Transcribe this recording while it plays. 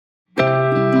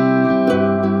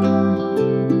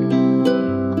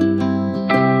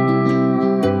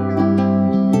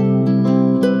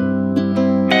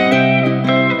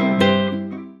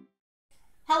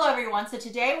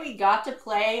today we got to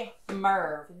play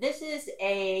Merv. This is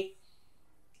a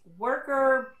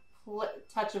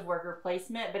touch of worker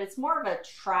placement, but it's more of a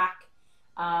track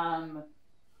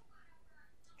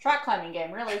climbing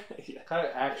game, really. Yeah. Kind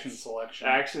of action selection.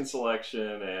 Action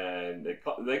selection, and the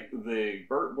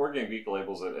board game geek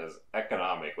labels it as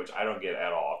economic, which I don't get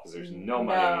at all because there's no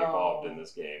money involved in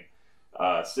this game.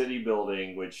 City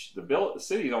building, which the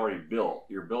city's already built.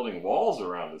 You're building walls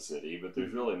around the city, but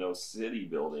there's really no city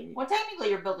building. Well, technically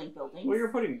you're building buildings. Well,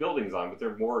 you're putting buildings on, but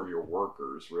they're more of your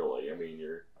workers, really. I mean,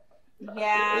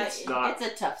 Yeah, it's not.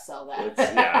 It's a tough sell.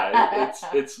 That.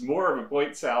 It's more of a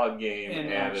point salad game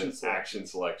and action action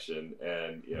selection,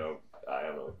 and I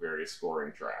don't know, various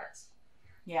scoring tracks.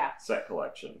 Yeah. Set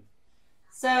collection.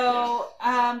 So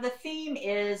the theme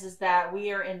is that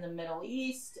we are in the Middle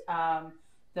East.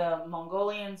 The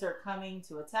Mongolians are coming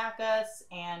to attack us,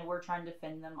 and we're trying to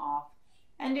fend them off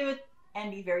and do it and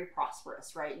be very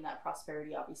prosperous, right? And that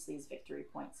prosperity obviously is victory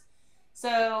points.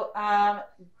 So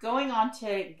going on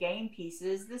to game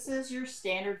pieces, this is your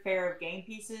standard fare of game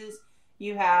pieces.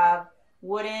 You have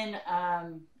wooden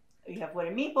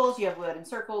meeples, you have wooden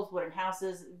circles, wooden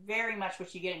houses, very much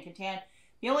what you get in Catan.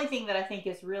 The only thing that I think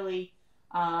is really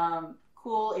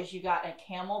cool is you got a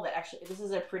camel that actually, this is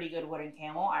a pretty good wooden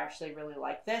camel. I actually really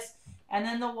like this. And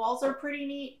then the walls are pretty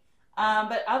neat.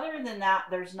 But other than that,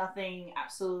 there's nothing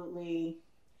absolutely...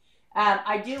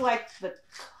 I do like the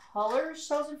colors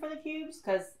chosen for the cubes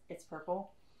because it's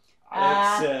purple. So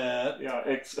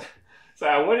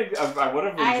I would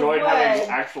have enjoyed having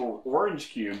actual orange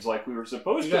cubes like we were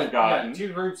supposed to have gotten.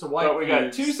 Two groups of white but we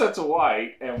cubes. got two sets of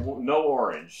white and no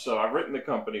orange. So I've written the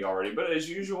company already. But as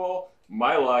usual,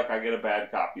 my luck, I get a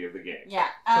bad copy of the game. Yeah.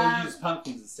 So we use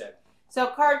pumpkins instead. So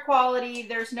card quality,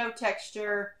 there's no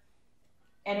texture,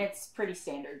 and it's pretty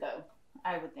standard though.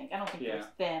 I would think. I don't think they're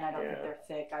thin. I don't think they're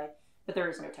thick. But there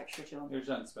is no texture to them. There's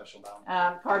nothing special about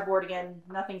them. Cardboard again,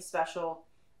 nothing special.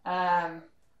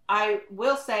 I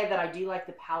will say that I do like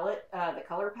the palette, the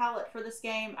color palette for this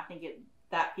game. I think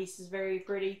that piece is very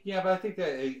pretty. Yeah, but I think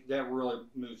that really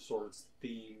moves towards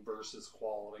theme versus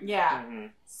quality. Yeah. Mm-hmm.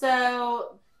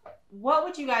 So, what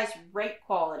would you guys rate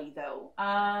quality though?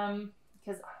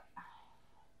 Because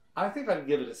I think I'd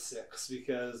give it a 6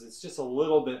 because it's just a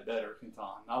little bit better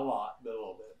Catan. Not a lot, but a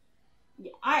little bit.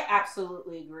 Yeah, I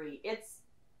absolutely agree. It's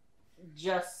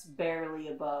just barely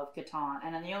above Catan,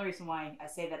 and then the only reason why I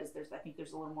say that is I think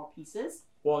there's a little more pieces.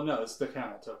 Well, no, it's the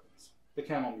camel tokens, the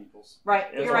camel meeples. Right,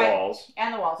 and you're right. Walls.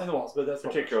 And the walls. And the walls, but that's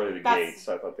particularly the gates.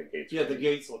 I thought the gates. Yeah, the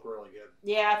gates look really good.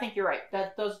 Yeah, I think you're right.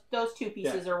 Those two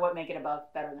pieces are what make it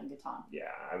better than Catan. Yeah,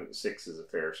 6 is a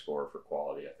fair score for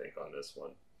quality, I think, on this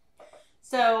one.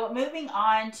 So moving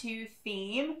on to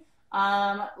theme.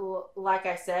 Like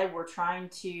I said, we're trying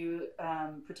to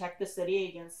protect the city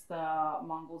against the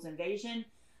Monguls invasion.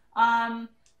 I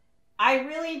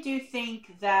really do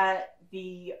think that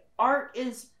the art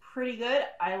is pretty good.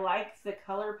 I like the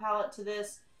color palette to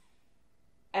this.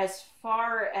 As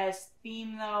far as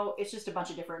theme, though, it's just a bunch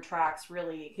of different tracks.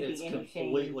 Really, it could be anything. It's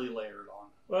completely layered on.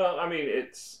 Well, I mean,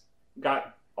 it's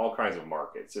got all kinds of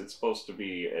markets. It's supposed to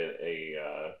be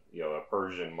a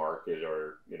Persian market,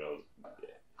 or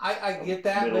I get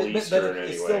that, but it still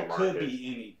could be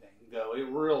anything, though. It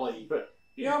really. But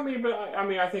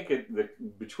I think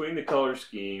between the color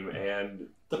scheme and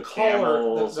the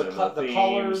colors,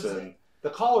 the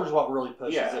colors, what really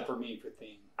pushes it for me for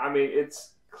theme. I mean,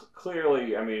 it's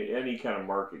clearly. I mean, any kind of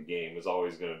market game is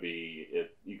always going to be.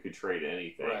 You could trade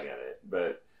anything in it,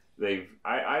 but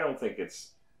I don't think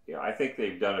it's. I think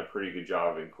they've done a pretty good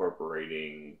job of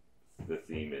incorporating the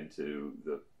theme into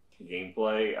the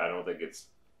gameplay. I don't think it's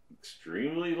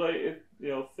extremely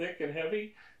thick and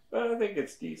heavy, but I think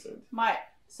it's decent.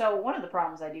 So one of the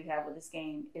problems I do have with this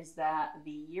game is that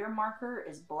the year marker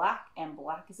is black, and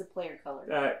black is a player color.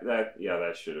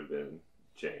 That should have been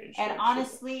changed. And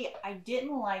honestly, I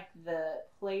didn't like the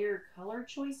player color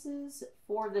choices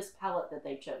for this palette that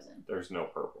they've chosen. There's no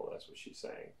purple. That's what she's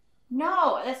saying.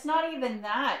 No, that's not even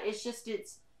that. It's just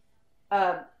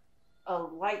a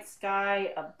light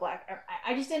sky, a black.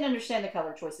 I just didn't understand the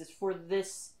color choices for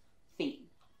this theme.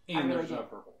 And there's no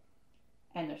purple.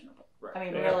 And there's no purple. Right. I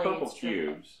mean, they really, have purple it's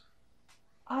cubes.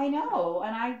 True. I know,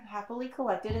 and I happily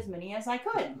collected as many as I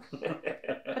could.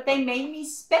 But they made me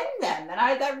spend them,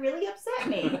 and that really upset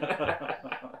me.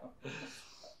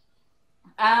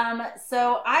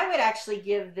 So I would actually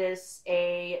give this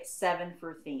a 7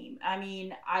 for theme. I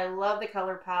mean, I love the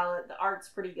color palette. The art's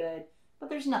pretty good, but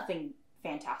there's nothing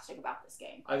fantastic about this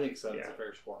game. I think 7's a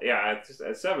fair score. Yeah, at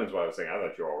 7's what I was saying. I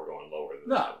thought you all were going lower than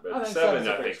that. But I think 7, 7's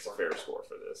I think, is a fair score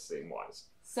for this, theme-wise.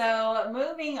 So,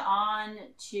 moving on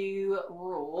to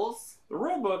rules. The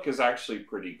rule book is actually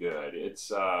pretty good. It's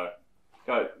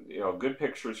got good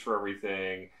pictures for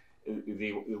everything.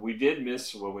 We did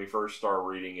miss when we first started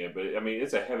reading it, but I mean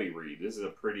it's a heavy read. This is a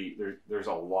pretty there's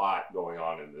a lot going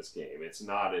on in this game. It's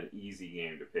not an easy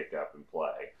game to pick up and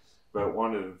play. But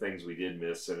one of the things we did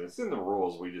miss, and it's in the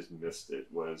rules, we just missed it,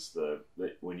 was the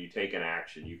when you take an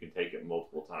action, you can take it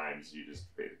multiple times. You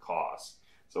just pay the cost.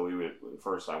 So the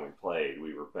first time we played,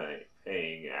 we were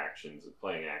playing actions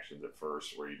at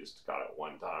first, where you just got it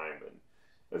one time, and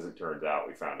as it turns out,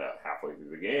 we found out halfway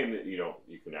through the game that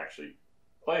you can actually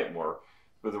play it more.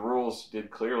 But the rules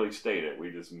did clearly state it. We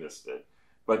just missed it.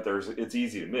 But it's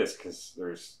easy to miss because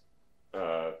there's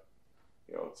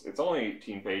it's only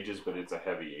 18 pages, but it's a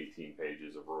heavy 18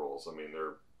 pages of rules. I mean,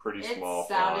 they're pretty small. It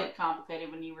sounded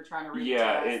complicated when you were trying to read it.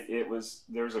 Yeah, it was.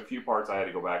 There's a few parts I had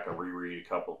to go back and reread a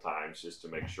couple times just to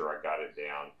make sure I got it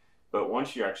down. But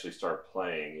once you actually start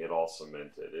playing, it all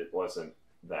cemented. It wasn't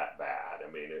that bad.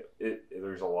 I mean,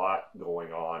 there's a lot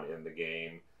going on in the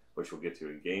game, which we'll get to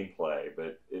in gameplay.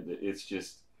 But it's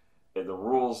just the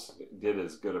rules did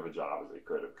as good of a job as they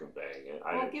could of conveying it.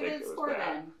 I didn't think it was bad.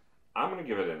 Then. I'm going to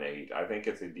give it an 8. I think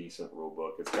it's a decent rule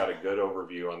book. It's got a good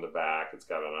overview on the back. It's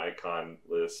got an icon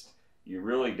list. You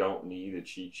really don't need a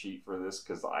cheat sheet for this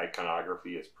because the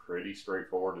iconography is pretty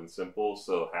straightforward and simple.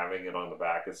 So having it on the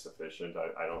back is sufficient.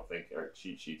 I don't think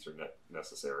cheat sheets are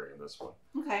necessary in this one.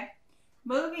 Okay.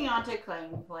 Moving on to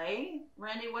gameplay.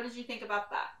 Randy, what did you think about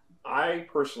that? I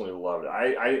personally loved it.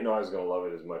 I didn't know I was going to love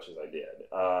it as much as I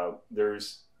did.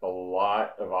 There's a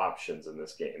lot of options in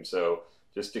this game. So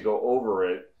just to go over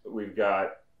it, we've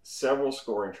got several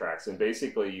scoring tracks, and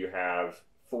basically you have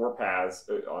 4 paths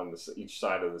on each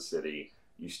side of the city.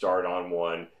 You start on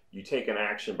one. You take an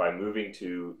action by moving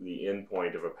to the end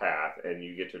point of a path, and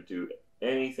you get to do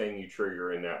anything you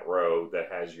trigger in that row that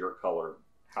has your color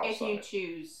house on it.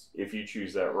 If you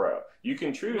choose that row. You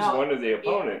can choose one of the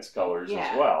opponent's colors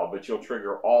as well, but you'll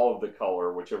trigger all of the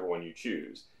color, whichever one you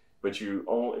choose. But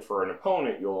for an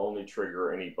opponent, you'll only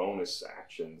trigger any bonus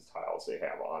actions tiles they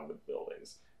have on the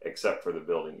buildings, except for the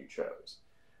building you chose.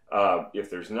 If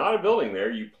there's not a building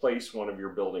there, you place one of your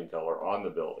building color on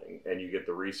the building, and you get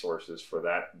the resources for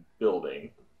that building.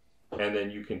 And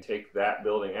then you can take that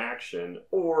building action,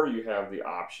 or you have the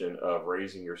option of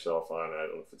raising yourself on, I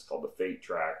don't know if it's called the Fate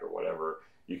track or whatever.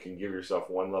 You can give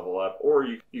yourself 1 level up, or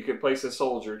you can place a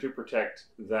soldier to protect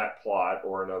that plot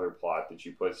or another plot that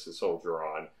you place the soldier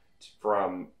on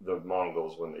from the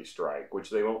Monguls when they strike, which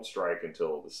they won't strike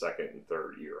until the 2nd and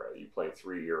 3rd era. You play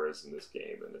 3 eras in this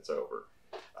game and it's over.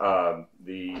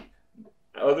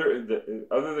 Other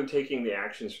than taking the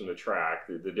actions from the track,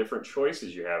 the different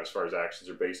choices you have as far as actions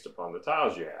are based upon the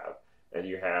tiles you have. And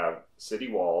you have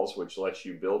city walls, which lets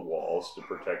you build walls to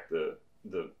protect the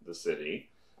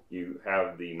city. You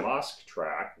have the mosque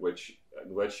track, which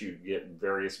lets you get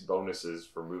various bonuses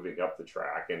for moving up the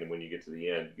track, and when you get to the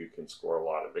end, you can score a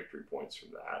lot of victory points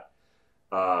from that.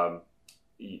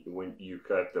 When you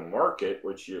cut the market,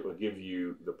 which will give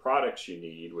you the products you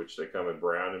need, which they come in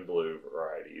brown and blue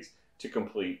varieties, to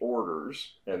complete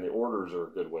orders, and the orders are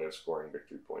a good way of scoring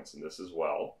victory points in this as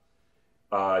well.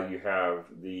 You have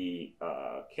the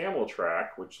camel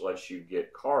track, which lets you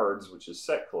get cards, which is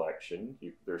set collection.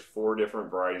 There's 4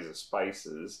 different varieties of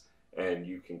spices, and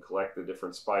you can collect the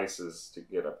different spices to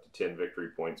get up to 10 victory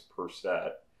points per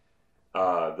set.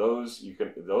 Those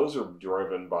are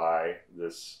driven by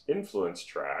this influence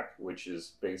track, which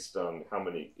is based on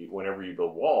whenever you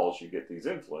build walls, you get these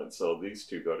influence. So these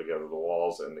two go together, the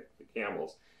walls and the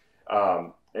camels.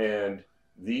 And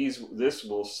this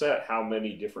will set how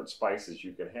many different spices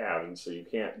you can have, and so you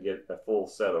can't get a full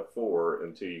set of 4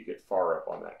 until you get far up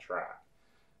on that track.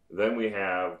 Then we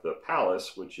have the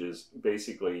palace, which is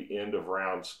basically end of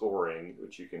round scoring,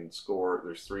 which you can score.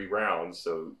 There's 3 rounds,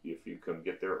 so if you can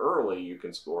get there early, you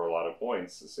can score a lot of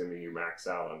points, assuming you max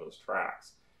out on those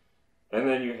tracks. And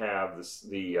then you have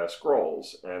the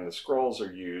scrolls, and the scrolls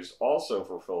are used also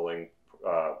for fulfilling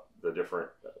the different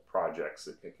projects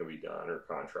that can be done, or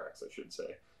contracts, I should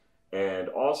say. And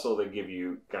also they give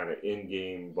you kind of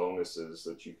in-game bonuses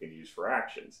that you can use for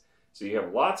actions. So you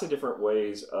have lots of different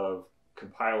ways of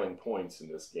compiling points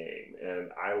in this game,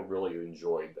 and I really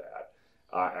enjoyed that.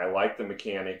 I like the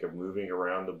mechanic of moving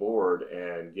around the board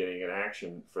and getting an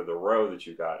action for the row that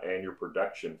you got and your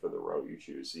production for the row you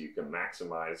choose. So you can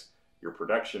maximize your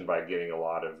production by getting a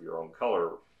lot of your own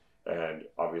color. And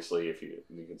obviously, if you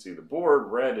can see the board,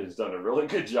 red has done a really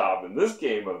good job in this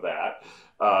game of that.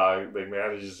 They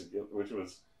managed, which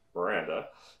was Miranda,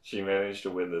 she managed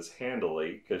to win this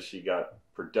handily because she got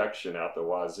production out the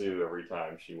wazoo every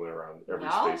time she went around every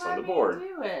space on the board.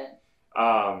 Do it.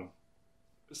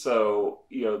 So,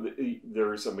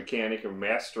 there's a mechanic of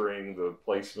mastering the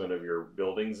placement of your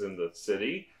buildings in the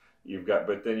city.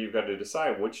 But then you've got to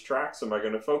decide which tracks am I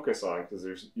going to focus on, because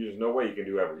there's no way you can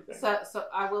do everything. So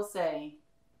I will say,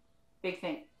 big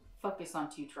thing, focus on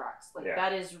 2 tracks.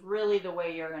 That is really the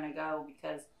way you're going to go,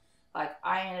 because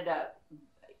I ended up,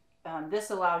 this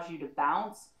allows you to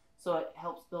bounce, so it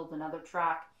helps build another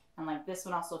track, and this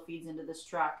one also feeds into this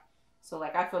track. So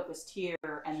I focused here,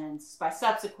 and then by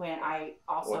subsequent I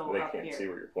also they up can't here. see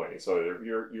where you're pointing. So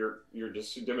you're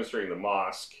just demonstrating the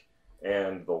mosque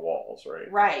and the walls,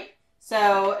 right? Right.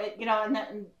 So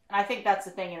and I think that's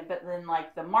the thing. But then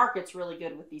the market's really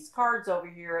good with these cards over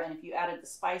here, and if you added the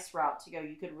spice route to go,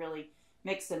 you could really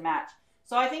mix and match.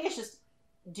 So I think it's just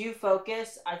do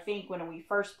focus. I think when we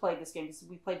first played this game,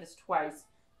 we played this twice.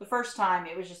 The first time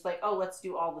it was just let's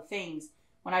do all the things.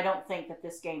 When I don't think that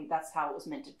this game, that's how it was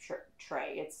meant to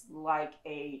tray. It's like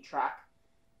a track,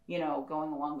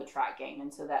 going along the track game.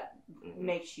 And so that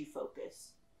makes you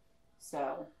focus.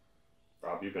 So.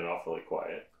 Rob, you've been awfully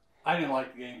quiet. I didn't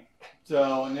like the game.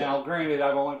 So now, granted,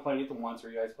 I've only played it once,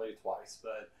 or you guys played it twice.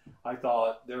 But I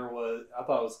thought it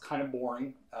was kind of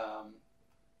boring.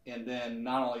 And then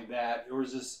not only that, it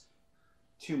was just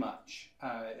too much.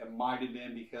 It might have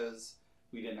been because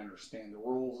we didn't understand the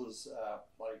rules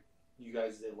like you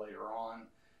guys did later on,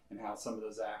 and how some of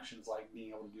those actions, like being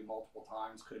able to do multiple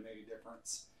times, could have made a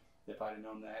difference if I'd have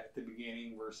known that at the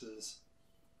beginning. Versus,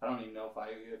 I don't even know if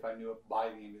I knew it by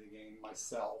the end of the game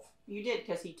myself. You did,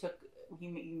 because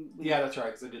yeah, that's right,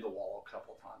 because I did the wall a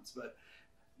couple times. But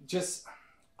just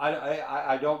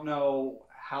I don't know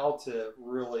how to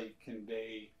really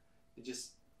convey it.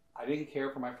 Just I didn't care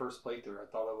for my first playthrough. I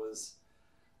thought it was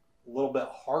a little bit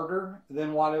harder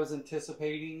than what I was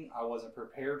anticipating. I wasn't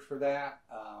prepared for that,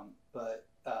 but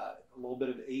a little bit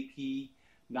of AP,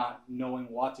 not knowing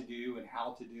what to do and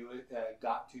how to do it,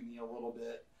 got to me a little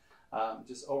bit.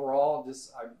 Just overall,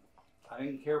 I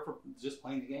didn't care for just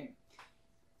playing the game.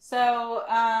 So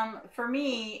for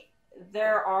me,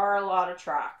 there are a lot of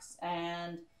tracks,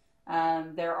 and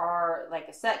there are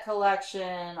a set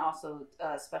collection, also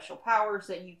special powers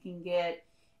that you can get.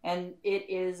 And it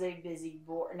is a busy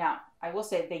board. Now, I will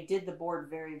say they did the board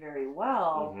very, very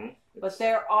well, but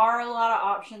there are a lot of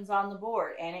options on the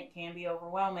board, and it can be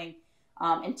overwhelming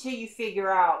until you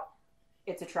figure out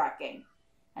it's a track game.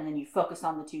 And then you focus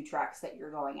on the 2 tracks that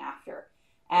you're going after.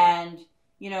 And,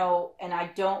 and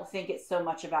I don't think it's so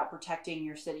much about protecting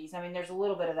your cities. I mean, there's a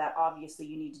little bit of that. Obviously,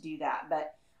 you need to do that.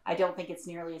 But I don't think it's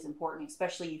nearly as important,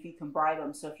 especially if you can bribe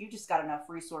them. So if you've just got enough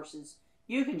resources,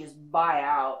 you can just buy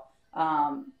out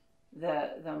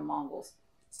the Monguls.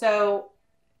 So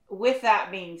with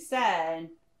that being said,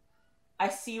 I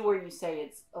see where you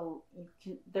say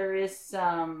there is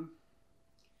some,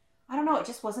 I don't know, it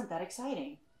just wasn't that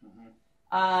exciting.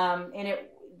 And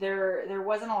there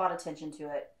wasn't a lot of tension to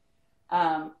it.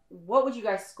 What would you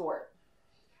guys score it?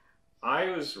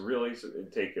 I was really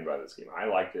taken by this game. I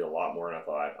liked it a lot more than I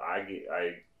thought.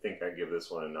 I think I'd give this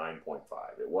one a 9.5.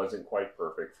 It wasn't quite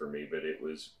perfect for me, but it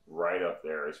was right up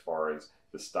there as far as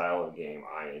the style of game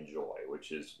I enjoy,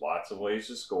 which is lots of ways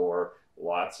to score,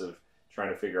 lots of trying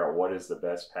to figure out what is the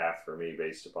best path for me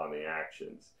based upon the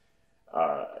actions.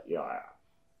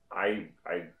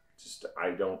 I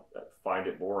don't find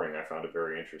it boring. I found it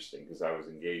very interesting because I was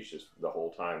engaged just the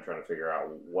whole time trying to figure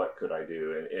out what could I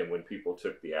do. And when people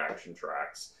took the action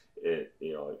tracks, it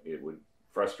would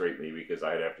frustrate me because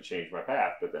I'd have to change my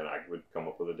path, but then I would come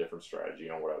up with a different strategy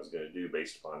on what I was going to do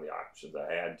based upon the options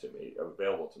I had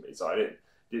available to me. So it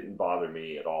didn't bother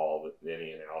me at all with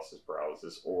any analysis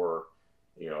paralysis or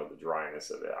the dryness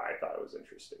of it. I thought it was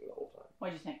interesting the whole time. What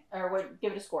do you think? Or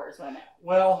give it a score is what I meant.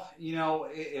 Well,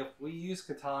 if we use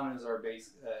Catan as our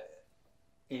base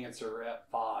answer at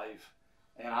 5,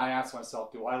 and I ask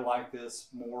myself, do I like this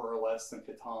more or less than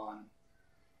Catan?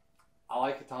 I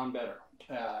like Catan better.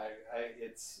 I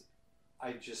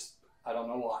don't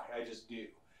know why. I just do.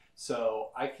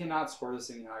 So I cannot score this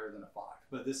any higher than a 5.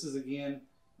 But this is, again,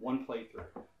 one playthrough.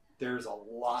 There's a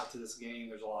lot to this game.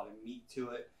 There's a lot of meat to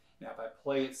it. Now, if I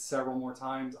play it several more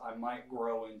times, I might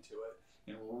grow into it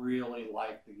and really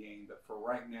like the game. But for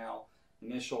right now,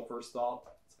 initial first thought,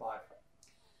 it's 5.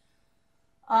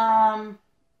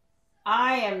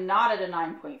 I am not at a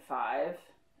 9.5,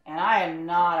 and I am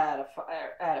not at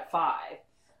a 5.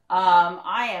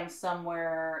 I am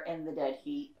somewhere in the dead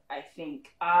heat, I think.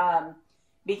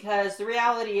 Because the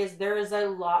reality is there is a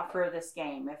lot for this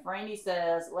game. If Randy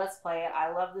says, let's play it,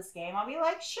 I love this game, I'll be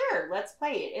like, sure, let's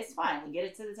play it. It's fine. We get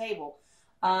it to the table.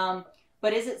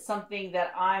 But is it something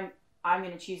that I'm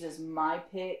going to choose as my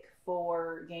pick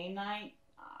for game night?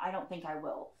 I don't think I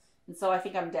will. And so I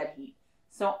think I'm dead heat.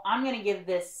 So I'm going to give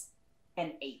this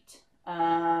an 8.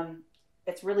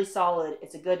 It's really solid.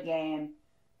 It's a good game.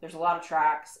 There's a lot of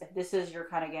tracks. If this is your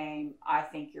kind of game, I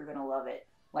think you're going to love it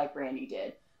like Randy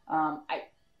did.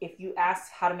 If you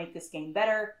ask how to make this game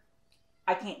better,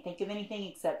 I can't think of anything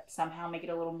except somehow make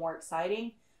it a little more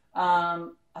exciting.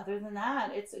 Other than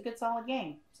that, it's a good solid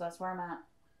game. So that's where I'm at.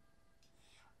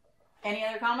 Any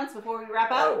other comments before we wrap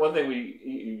up? One thing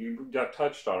you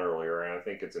touched on earlier, and I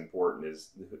think it's important, is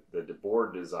the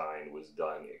board design was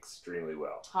done extremely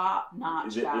well. Top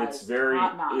notch, guys. It's very,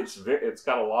 top notch. It's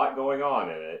got a lot going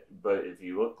on in it, but if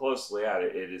you look closely at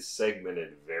it, it is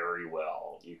segmented very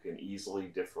well. You can easily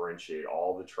differentiate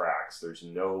all the tracks. There's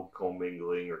no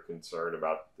commingling or concern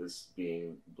about this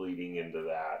bleeding into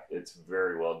that. It's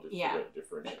very well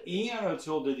differentiated. Ian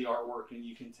O'Toole did the artwork, and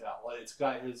you can tell it's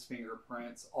got his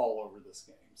fingerprints all over this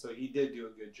game. So he did do a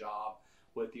good job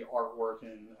with the artwork,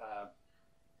 and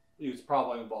he was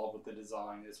probably involved with the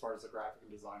design as far as the graphic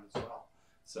design as well.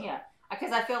 So yeah,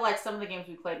 because I feel like some of the games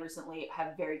we played recently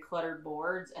have very cluttered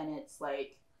boards, and it's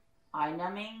like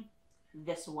eye-numbing.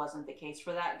 This wasn't the case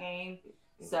for that game,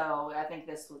 so I think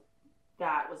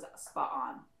that was spot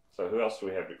on. So who else do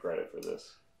we have to credit for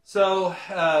this? So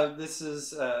this is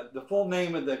the full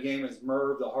name of the game is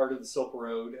Merv, the Heart of the Silk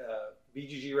Road.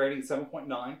 VGG rating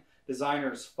 7.9.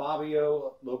 Designer is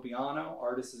Fabio Lopiano.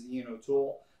 Artist is Ian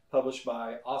O'Toole. Published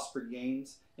by Osprey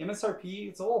Games. MSRP,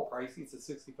 it's a little pricey. It's a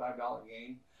 $65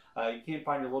 game. You can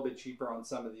find it a little bit cheaper on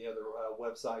some of the other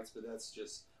websites, but that's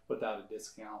just without a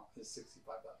discount. It's $65.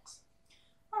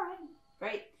 All right,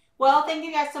 great. Well, thank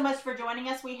you guys so much for joining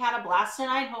us. We had a blast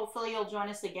tonight. Hopefully you'll join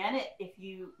us again. If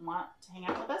you want to hang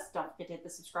out with us, don't forget to hit the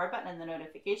subscribe button and the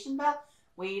notification bell.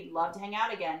 We'd love to hang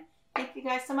out again. Thank you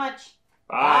guys so much.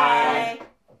 Bye. Bye.